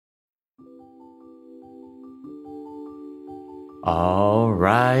All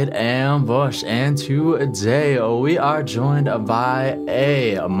right, Ambush, and today we are joined by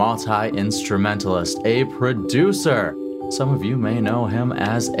a multi-instrumentalist, a producer. Some of you may know him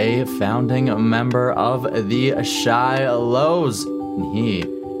as a founding member of the Shilohs.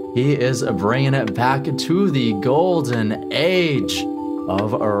 He is bringing it back to the golden age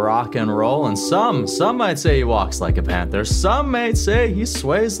of rock and roll, and some might say he walks like a panther, some might say he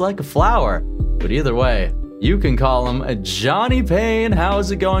sways like a flower, but either way, you can call him Johnny Payne. How's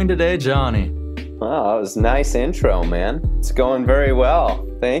it going today, Johnny? Wow, that was a nice intro, man. It's going very well.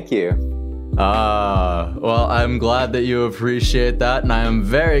 Thank you. Well, I'm glad that you appreciate that, and I am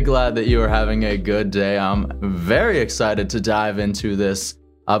very glad that you are having a good day. I'm very excited to dive into this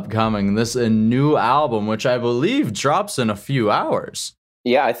new album, which I believe drops in a few hours.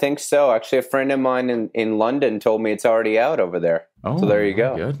 Yeah, I think so. Actually, a friend of mine in London told me it's already out over there. Oh, so there you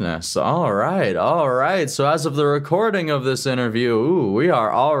go. Goodness. All right. So as of the recording of this interview, we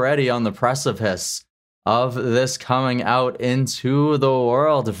are already on the precipice of this coming out into the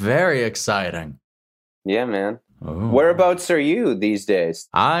world. Very exciting. Yeah, man. Ooh. Whereabouts are you these days?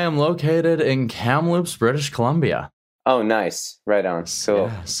 I am located in Kamloops, British Columbia. Oh, nice. Right on.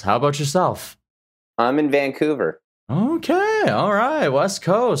 Cool. Yes. How about yourself? I'm in Vancouver. Okay, all right. West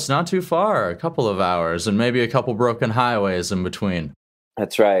Coast, not too far. A couple of hours and maybe a couple broken highways in between.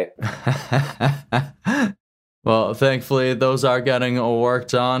 That's right. Well, thankfully, those are getting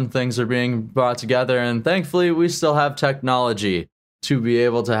worked on. Things are being brought together, and thankfully, we still have technology to be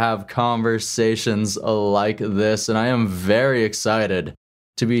able to have conversations like this. And I am very excited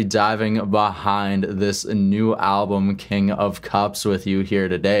to be diving behind this new album, King of Cups, with you here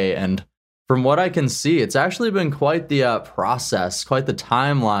today. And from what I can see, it's actually been quite the process, quite the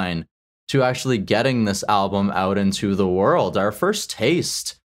timeline to actually getting this album out into the world. Our first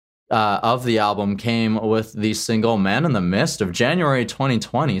taste of the album came with the single Man in the Mist of January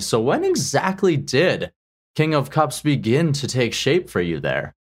 2020. So when exactly did King of Cups begin to take shape for you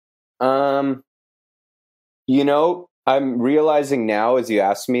there? I'm realizing now as you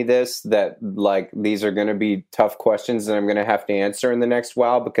ask me this that these are going to be tough questions that I'm going to have to answer in the next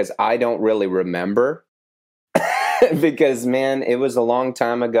while because I don't really remember because man, it was a long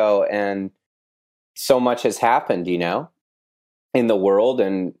time ago and so much has happened, in the world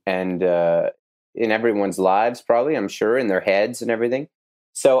and in everyone's lives, probably, I'm sure, in their heads and everything.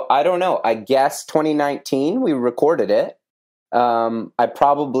 So I don't know. I guess 2019 we recorded it. I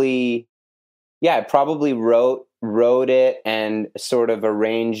probably wrote it and sort of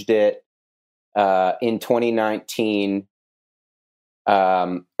arranged it in 2019,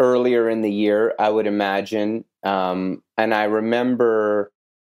 earlier in the year, I would imagine. And I remember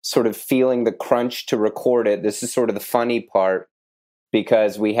sort of feeling the crunch to record it. This is sort of the funny part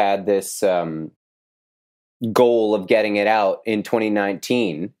because we had this goal of getting it out in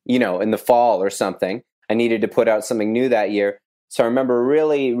 2019, in the fall or something. I needed to put out something new that year. So I remember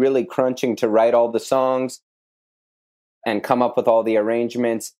really, really crunching to write all the songs and come up with all the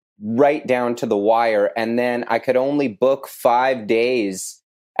arrangements right down to the wire. And then I could only book 5 days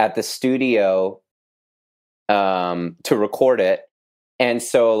at the studio to record it. And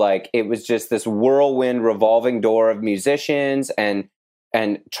so it was just this whirlwind revolving door of musicians and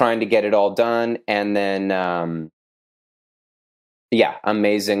trying to get it all done. And then,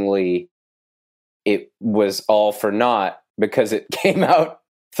 amazingly, it was all for naught because it came out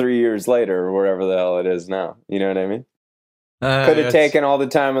 3 years later or wherever the hell it is now. You know what I mean? Could have taken all the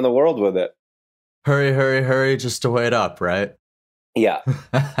time in the world with it. Hurry, just to wait up, right? Yeah,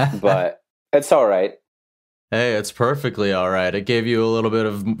 but it's all right. Hey, it's perfectly all right. It gave you a little bit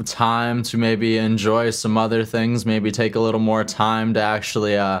of time to maybe enjoy some other things, maybe take a little more time to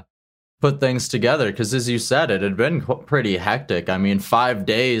actually put things together. Because as you said, it had been pretty hectic. I mean, 5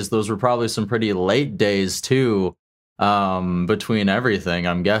 days, those were probably some pretty late days too, between everything,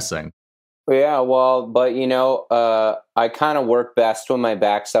 I'm guessing. Yeah, well, but I kind of work best when my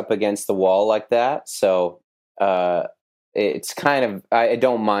back's up against the wall like that. So it's kind of, I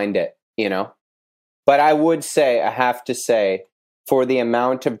don't mind it, But I have to say, for the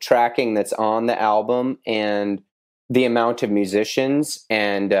amount of tracking that's on the album and the amount of musicians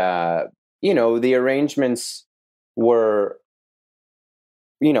and, the arrangements were,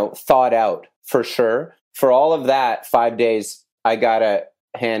 thought out for sure. For all of that, 5 days, I gotta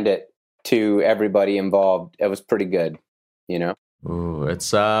hand it to everybody involved. It was pretty good, Ooh, it's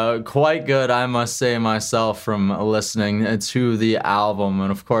quite good, I must say myself, from listening to the album.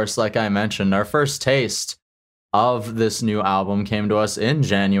 And of course, like I mentioned, our first taste of this new album came to us in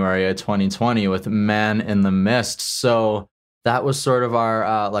January of 2020 with Man in the Mist. So that was sort of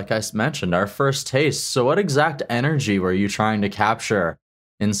our, like mentioned, our first taste. So, what exact energy were you trying to capture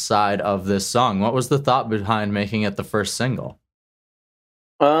inside of this song? What was the thought behind making it the first single?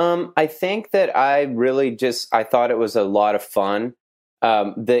 I think that I thought it was a lot of fun.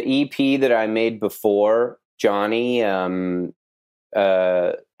 The EP that I made before Johnny had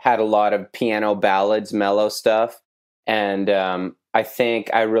a lot of piano ballads, mellow stuff, and I think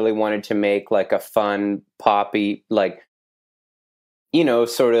I really wanted to make like a fun poppy, like, you know,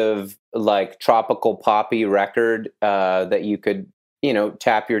 sort of like tropical poppy record that you could, you know,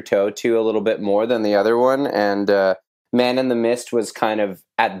 tap your toe to a little bit more than the other one. And Man in the Mist was kind of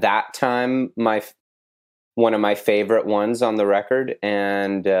at that time one of my favorite ones on the record,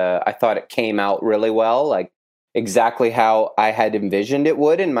 and I thought it came out really well, like exactly how I had envisioned it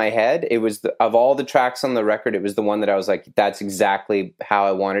would in my head. It was of all the tracks on the record, it was the one that I was like, that's exactly how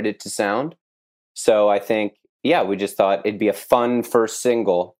I wanted it to sound. So I think, yeah, we just thought it'd be a fun first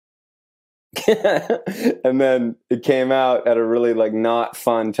single. And then it came out at a really like not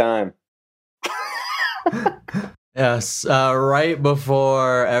fun time. Yes, right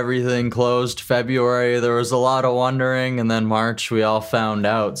before everything closed, February, there was a lot of wondering, and then March, we all found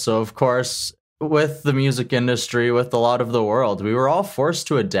out. So, of course, with the music industry, with a lot of the world, we were all forced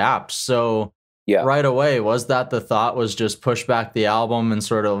to adapt. So, Yeah. right away, was that the thought, was just push back the album and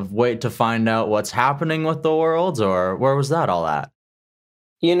sort of wait to find out what's happening with the world, or where was that all at?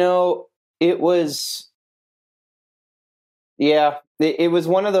 You know, it was, yeah, it was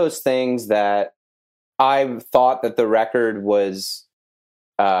one of those things that I thought that the record was,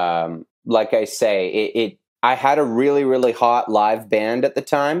 like I say, I had a really, really hot live band at the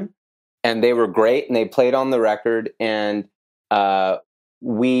time, and they were great, and they played on the record, and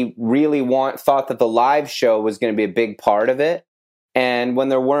we really thought that the live show was going to be a big part of it. And when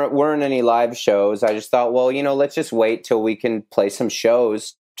there weren't any live shows, I just thought, well, you know, let's just wait till we can play some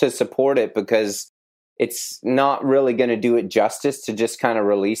shows to support it, because it's not really going to do it justice to just kind of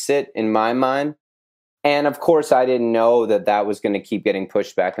release it, in my mind. And of course, I didn't know that that was going to keep getting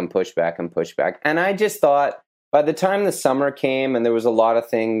pushed back and pushed back and pushed back. And I just thought by the time the summer came and there was a lot of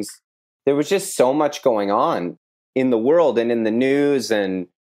things, there was just so much going on in the world and in the news, and,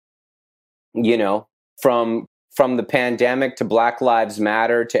 you know, from the pandemic to Black Lives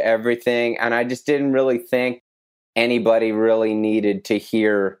Matter to everything. And I just didn't really think anybody really needed to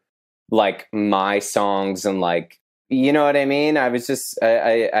hear like my songs, and like, you know what I mean? I was just,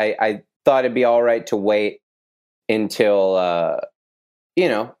 I thought it'd be all right to wait until, you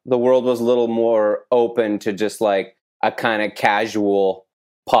know, the world was a little more open to just like a kind of casual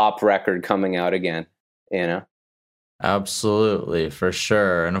pop record coming out again, you know? Absolutely, for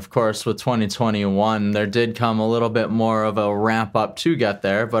sure. And of course, with 2021, there did come a little bit more of a ramp up to get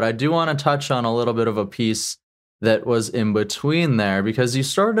there. But I do want to touch on a little bit of a piece that was in between there, because you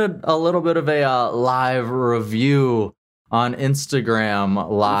started a little bit of a live review on Instagram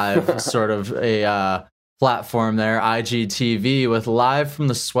Live, sort of a platform there, IGTV, with Live from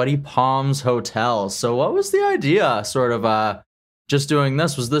the Sweaty Palms Hotel. So what was the idea, sort of just doing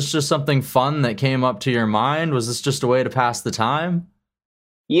this? Was this just something fun that came up to your mind? Was this just a way to pass the time?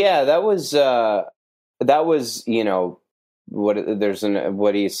 Yeah, that was, you know, what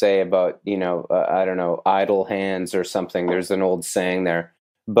do you say about, you know, I don't know, idle hands or something. There's an old saying there.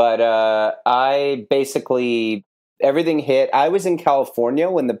 But I basically, everything hit. I was in California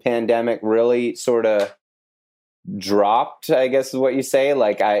when the pandemic really sort of dropped, I guess is what you say.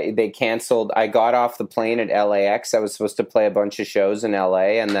 Like they canceled. I got off the plane at LAX. I was supposed to play a bunch of shows in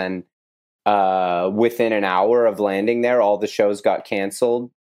LA, and then within an hour of landing there, all the shows got canceled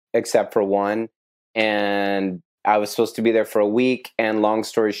except for one. And I was supposed to be there for a week. And long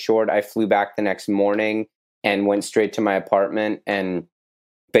story short, I flew back the next morning and went straight to my apartment and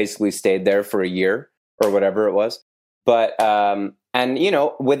basically stayed there for a year or whatever it was. But, and, you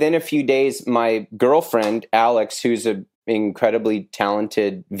know, within a few days, my girlfriend, Alex, who's an incredibly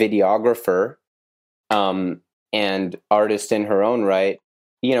talented videographer and artist in her own right,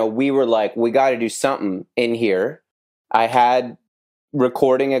 you know, we were like, we got to do something in here. I had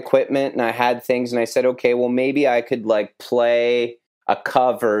recording equipment and I had things, and I said, okay, well, maybe I could like play a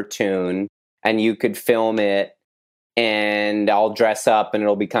cover tune and you could film it and I'll dress up and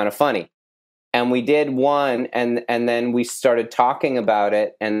it'll be kind of funny. And we did one, and then we started talking about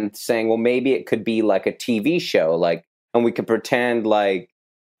it and saying, well, maybe it could be like a TV show, like, and we could pretend like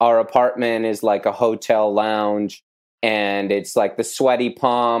our apartment is like a hotel lounge, and it's like the Sweaty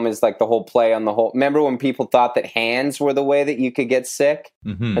Palm is like the whole play on the whole. Remember when people thought that hands were the way that you could get sick?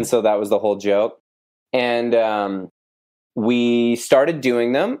 Mm-hmm. And so that was the whole joke. And we started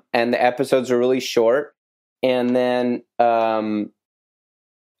doing them, and the episodes are really short. And then,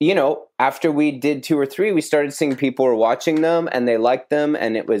 you know, after we did 2 or 3, we started seeing people were watching them and they liked them.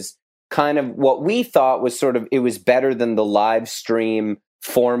 And it was kind of what we thought was sort of, it was better than the live stream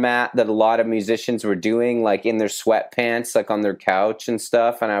format that a lot of musicians were doing, like in their sweatpants, like on their couch and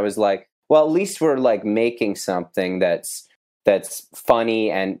stuff. And I was like, well, at least we're like making something that's funny.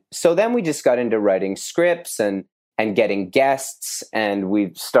 And so then we just got into writing scripts and getting guests, and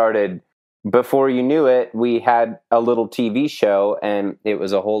we started, before you knew it, we had a little TV show, and it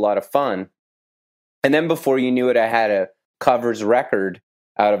was a whole lot of fun. And then before you knew it, I had a covers record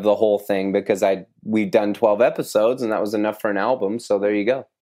out of the whole thing, because we'd done 12 episodes and that was enough for an album. So there you go.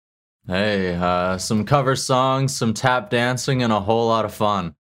 Hey, some cover songs, some tap dancing, and a whole lot of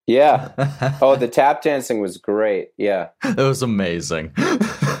fun. Yeah. Oh, the tap dancing was great. Yeah. It was amazing.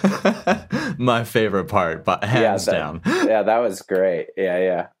 My favorite part, but hands down. Yeah, that was great.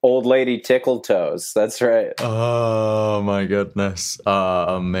 Yeah. Old lady tickle toes. That's right. Oh my goodness.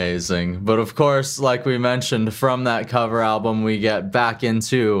 Amazing. But of course, like we mentioned, from that cover album, we get back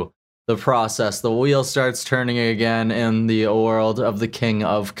into the process. The wheel starts turning again in the world of the King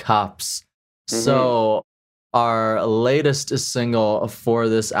of Cups. Mm-hmm. So our latest single for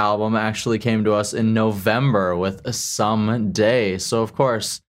this album actually came to us in November with Someday. So of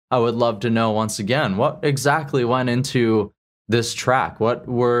course, I would love to know once again, what exactly went into this track? What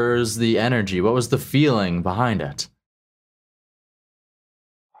was the energy? What was the feeling behind it?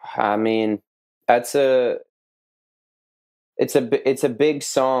 I mean, it's a big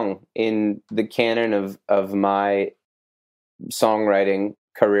song in the canon of my songwriting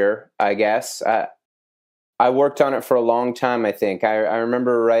career, I guess. I worked on it for a long time, I think. I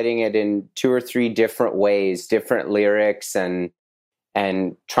remember writing it in 2 or 3 different ways, different lyrics, and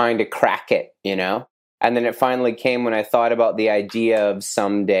trying to crack it, you know? And then it finally came when I thought about the idea of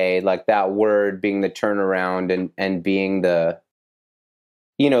someday, like that word being the turnaround and being the,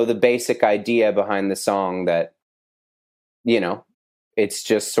 you know, the basic idea behind the song, that, you know, it's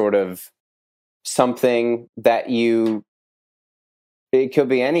just sort of something that it could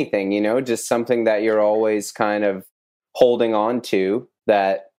be anything, you know, just something that you're always kind of holding on to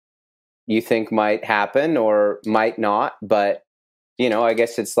that you think might happen or might not, but you know, I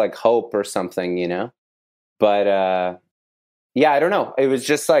guess it's like hope or something, you know? But, yeah, I don't know. It was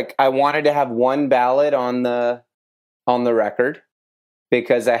just like, I wanted to have one ballad on the record,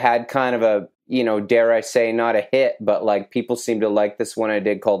 because I had kind of a, you know, dare I say, not a hit, but like people seem to like this one I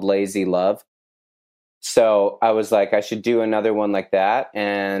did called Lazy Love. So I was like, I should do another one like that.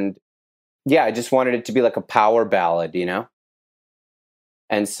 And yeah, I just wanted it to be like a power ballad, you know?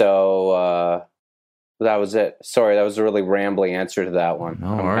 And so, that was it. Sorry, that was a really rambling answer to that one.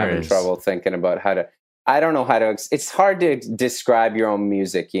 No worries. I'm having trouble thinking about how to... I don't know how to... It's hard to describe your own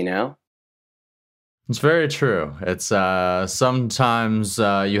music, you know? It's very true. It's sometimes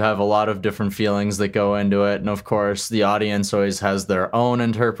you have a lot of different feelings that go into it. And of course, the audience always has their own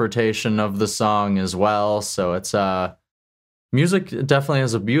interpretation of the song as well. So it's... music definitely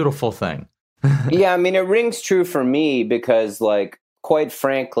is a beautiful thing. Yeah, I mean, it rings true for me because, like, quite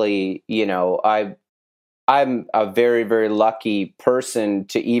frankly, you know, I'm a very, very lucky person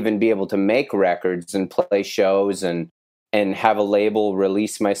to even be able to make records and play shows and have a label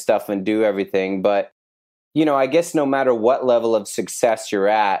release my stuff and do everything. But, you know, I guess no matter what level of success you're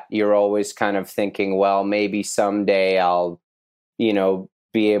at, you're always kind of thinking, well, maybe someday I'll, you know,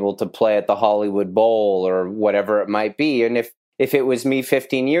 be able to play at the Hollywood Bowl or whatever it might be. And if it was me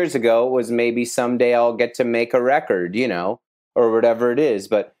 15 years ago, it was maybe someday I'll get to make a record, you know, or whatever it is.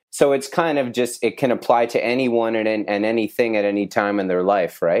 But so it's kind of just, it can apply to anyone and anything at any time in their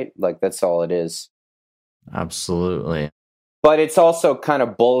life, right? Like, that's all it is. Absolutely. But it's also kind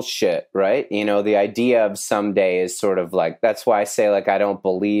of bullshit, right? You know, the idea of someday is sort of like, that's why I say, like, I don't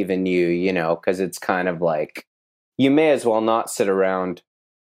believe in you, you know, because it's kind of like, you may as well not sit around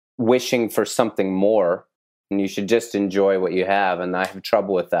wishing for something more, and you should just enjoy what you have. And I have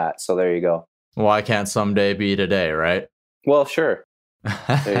trouble with that. So there you go. Why can't someday be today, right? Well, sure.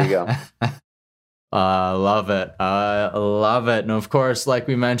 There you go. Love it. Love it. And of course, like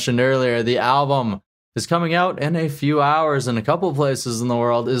we mentioned earlier, the album is coming out in a few hours in a couple places in the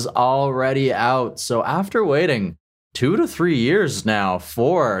world, is already out. So after waiting 2 to 3 years now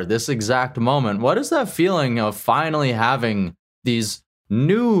for this exact moment, what is that feeling of finally having these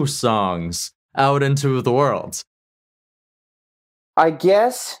new songs out into the world? I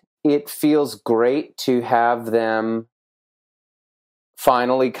guess it feels great to have them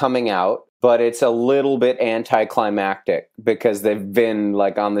finally coming out, but it's a little bit anticlimactic because they've been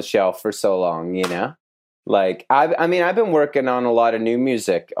like on the shelf for so long, you know? Like, I mean, I've been working on a lot of new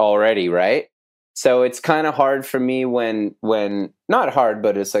music already, right? So it's kind of hard for me when not hard,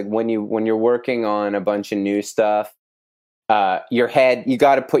 but it's like when you're working on a bunch of new stuff, you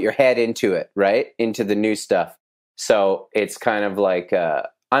got to put your head into it, right? Into the new stuff. So it's kind of like,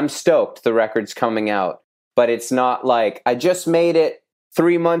 I'm stoked the record's coming out, but it's not like I just made it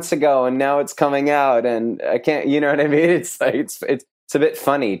 3 months ago and now it's coming out and I can't, you know what I mean? It's like, it's a bit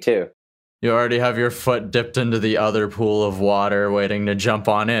funny too. You already have your foot dipped into the other pool of water waiting to jump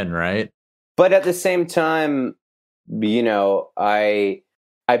on in, right? But at the same time, you know, I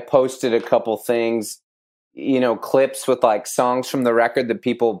posted a couple things, you know, clips with like songs from the record that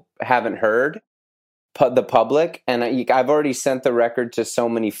people haven't heard, the public. And I've already sent the record to so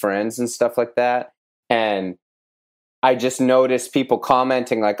many friends and stuff like that. And I just noticed people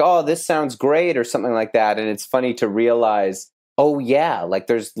commenting like, oh, this sounds great or something like that. And it's funny to realize, oh, yeah, like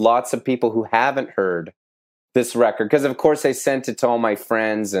there's lots of people who haven't heard this record. Because, of course, I sent it to all my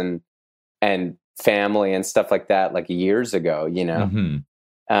friends and family and stuff like that like years ago, you know?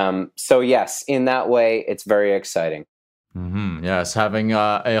 Mm-hmm. So, yes, in that way, it's very exciting. Mm-hmm. Yes, having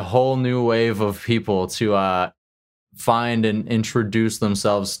a whole new wave of people to find and introduce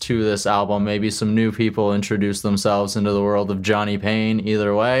themselves to this album. Maybe some new people introduce themselves into the world of Johnny Payne.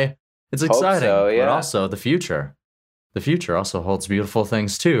 Either way, it's exciting. So, yeah. But also the future. The future also holds beautiful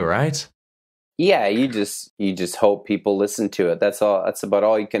things too, right? Yeah, you just hope people listen to it. That's all. That's about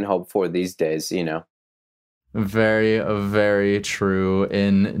all you can hope for these days, you know. Very, very true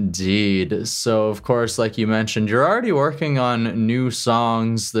indeed. So, of course, like you mentioned, you're already working on new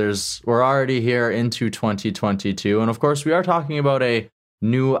songs. We're already here into 2022. And of course, we are talking about a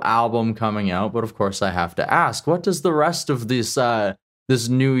new album coming out. But of course, I have to ask, what does the rest of this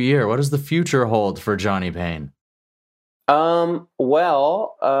new year, what does the future hold for Johnny Payne?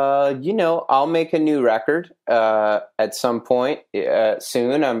 Well, you know, I'll make a new record, at some point,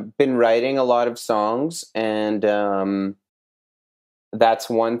 soon. I've been writing a lot of songs and, that's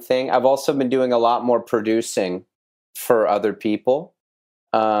one thing. I've also been doing a lot more producing for other people.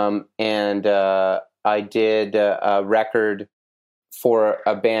 And, I did a record for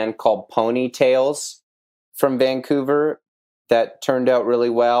a band called Ponytails from Vancouver that turned out really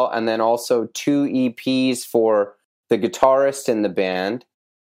well. And then also 2 EPs for the guitarist in the band,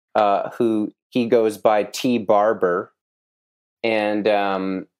 who he goes by T Barber, and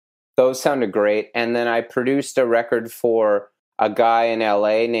those sounded great. And then I produced a record for a guy in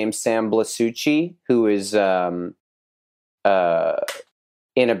LA named Sam Blasucci, who is in a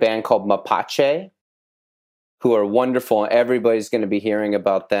band called Mapache, who are wonderful. Everybody's going to be hearing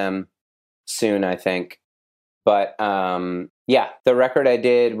about them soon, I think. But yeah, the record I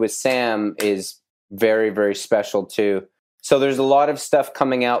did with Sam is very, very special too. So there's a lot of stuff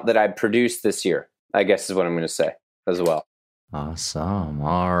coming out that I produced this year, I guess is what I'm going to say as well. Awesome.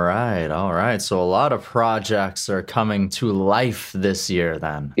 All right. So a lot of projects are coming to life this year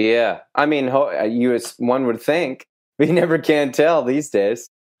then. Yeah. I mean, one would think. We never can tell these days.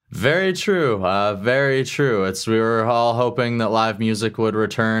 Very true. Very true. We were all hoping that live music would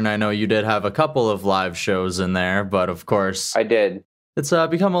return. I know you did have a couple of live shows in there, but of course I did. It's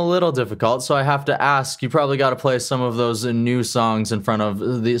become a little difficult, so I have to ask, you probably got to play some of those new songs in front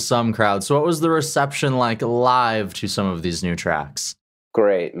of some crowds. So what was the reception like live to some of these new tracks?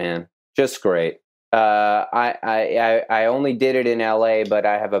 Great, man. Just great. I only did it in LA, but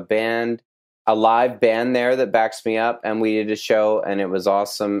I have a live band there that backs me up, and we did a show and it was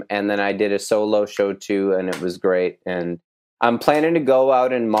awesome. And then I did a solo show too, and it was great. And I'm planning to go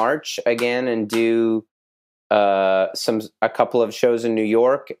out in March again and do a couple of shows in New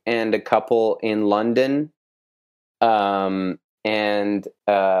York and a couple in London, and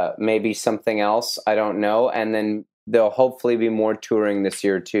maybe something else, I don't know. And then there'll hopefully be more touring this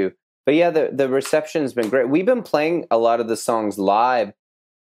year too. But yeah, the reception's been great. We've been playing a lot of the songs live.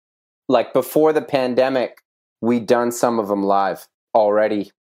 Like before the pandemic, we'd done some of them live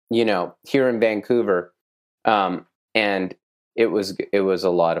already, you know, here in Vancouver, and it was a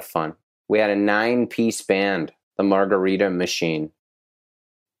lot of fun. We had a 9-piece band, the Margarita Machine.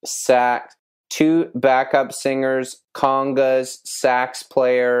 Sax, 2 backup singers, congas, sax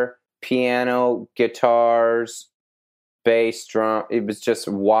player, piano, guitars, bass, drum. It was just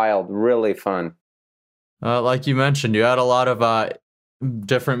wild, really fun. Like you mentioned, you had a lot of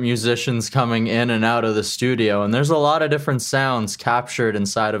different musicians coming in and out of the studio, and there's a lot of different sounds captured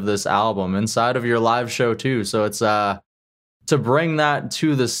inside of this album, inside of your live show too. So it's to bring that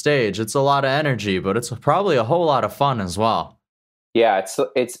to the stage, it's a lot of energy, but it's probably a whole lot of fun as well. Yeah,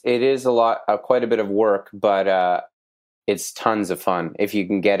 it is a lot, quite a bit of work, but it's tons of fun if you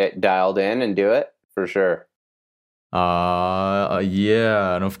can get it dialed in and do it, for sure.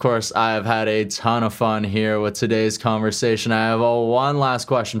 Yeah, and of course, I've had a ton of fun here with today's conversation. I have one last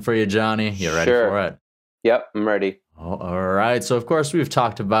question for you, Johnny. You ready Sure. for it? Yep, I'm ready. All right. So, of course, we've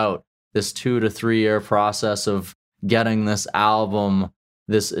talked about this 2 to 3 year process of getting this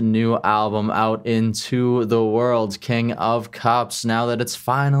new album out into the world, King of Cups. Now that it's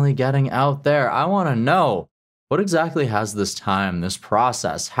finally getting out there, I want to know, what exactly has this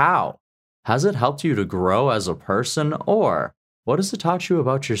process, how has it helped you to grow as a person, or what has it taught you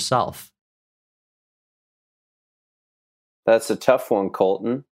about yourself? That's a tough one,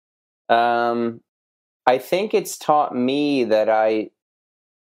 Colton. I think it's taught me that I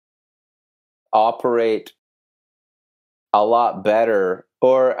operate a lot better,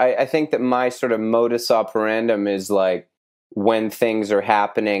 or I think that my sort of modus operandum is like, when things are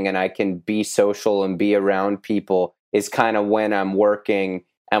happening and I can be social and be around people, is kind of when I'm working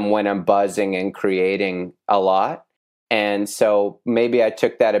and when I'm buzzing and creating a lot. And so maybe I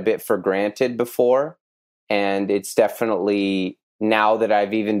took that a bit for granted before. And it's definitely, now that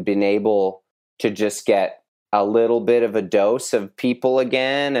I've even been able to just get a little bit of a dose of people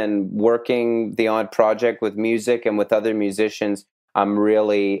again and working the odd project with music and with other musicians, I'm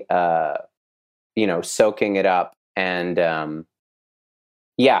really, soaking it up. And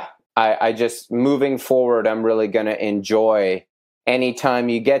I just, moving forward, I'm really going to enjoy anytime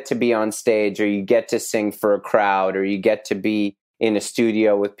you get to be on stage, or you get to sing for a crowd, or you get to be in a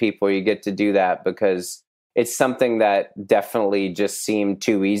studio with people, you get to do that, because it's something that definitely just seemed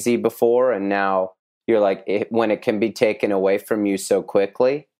too easy before. And now you're like, when it can be taken away from you so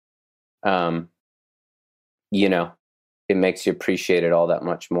quickly, it makes you appreciate it all that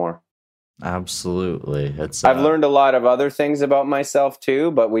much more. Absolutely. I've learned a lot of other things about myself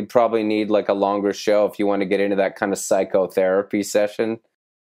too, but we'd probably need like a longer show if you want to get into that kind of psychotherapy session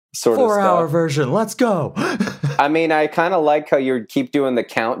sort of stuff. 4-hour version. Let's go. I mean, I kind of like how you keep doing the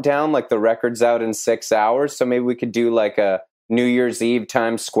countdown, like the record's out in 6 hours. So maybe we could do like a New Year's Eve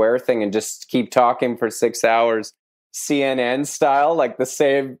Times Square thing and just keep talking for 6 hours, CNN style, like the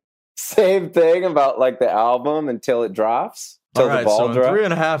same thing about like the album until it drops. All right, so in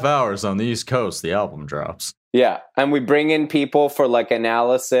 3.5 hours on the East Coast, the album drops. Yeah, and we bring in people for like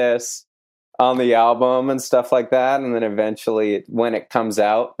analysis on the album and stuff like that, and then eventually, when it comes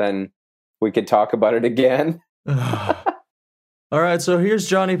out, then we could talk about it again. All right, so here's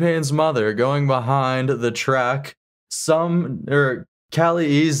Johnny Payne's mother going behind the track, Cali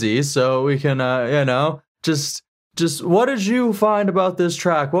Easy, so we can, just what did you find about this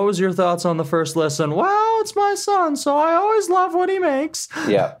track? What was your thoughts on the first listen? Well, it's my son, so I always love what he makes.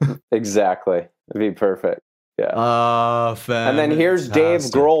 Yeah, exactly. It'd be perfect. Yeah. And then here's Dave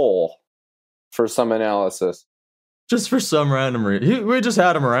Grohl for some analysis. Just for some random reason. We just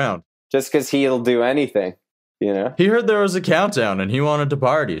had him around. Just because he'll do anything, He heard there was a countdown and he wanted to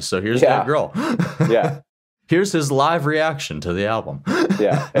party, so here's Dave Grohl. Yeah. Here's his live reaction to the album.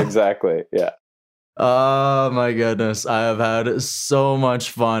 Yeah, exactly. Yeah. Oh my goodness, I have had so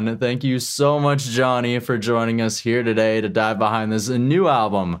much fun. Thank you so much, Johnny, for joining us here today to dive behind this new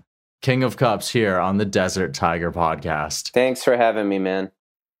album, King of Cups, here on the Desert Tiger Podcast. Thanks for having me, man.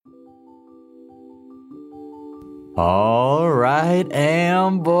 All right,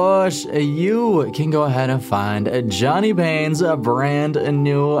 Ambush, you can go ahead and find Johnny Payne's brand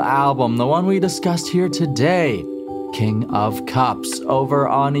new album, the one we discussed here today, King of Cups, over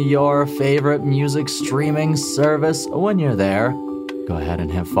on your favorite music streaming service. When you're there, go ahead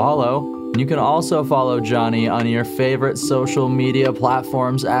and hit follow. You can also follow Johnny on your favorite social media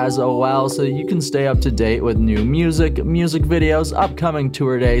platforms as well, so you can stay up to date with new music videos, upcoming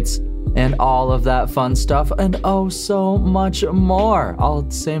tour dates, and all of that fun stuff, and oh so much more, all at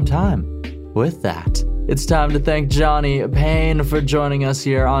the same time. With that, it's time to thank Johnny Payne for joining us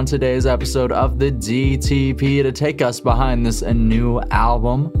here on today's episode of the DTP to take us behind this new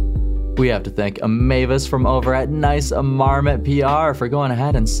album. We have to thank Mavis from over at Nice Marmot PR for going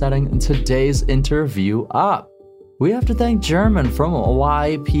ahead and setting today's interview up. We have to thank German from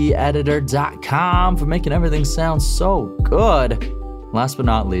ypeditor.com for making everything sound so good. Last but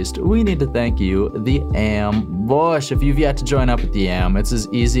not least, we need to thank you, the Ambush. If you've yet to join up with the Am, it's as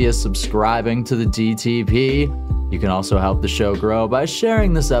easy as subscribing to the DTP. You can also help the show grow by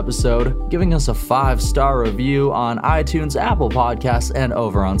sharing this episode, giving us a 5-star review on iTunes, Apple Podcasts, and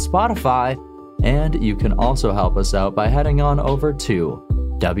over on Spotify. And you can also help us out by heading on over to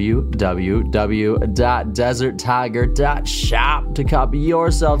www.deserttiger.shop to copy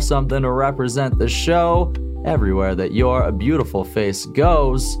yourself something to represent the show everywhere that your beautiful face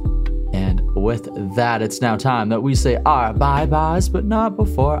goes. And with that, it's now time that we say our bye-byes, but not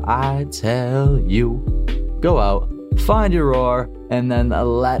before I tell you. Go out, find your roar, and then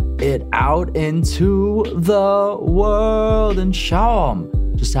let it out into the world and show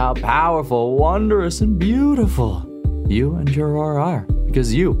them just how powerful, wondrous, and beautiful you and your roar are.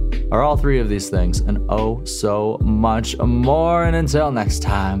 Because you are all three of these things and oh so much more. And until next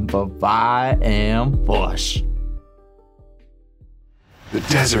time, bye-bye and push. The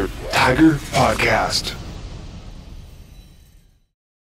Desert Tiger Podcast.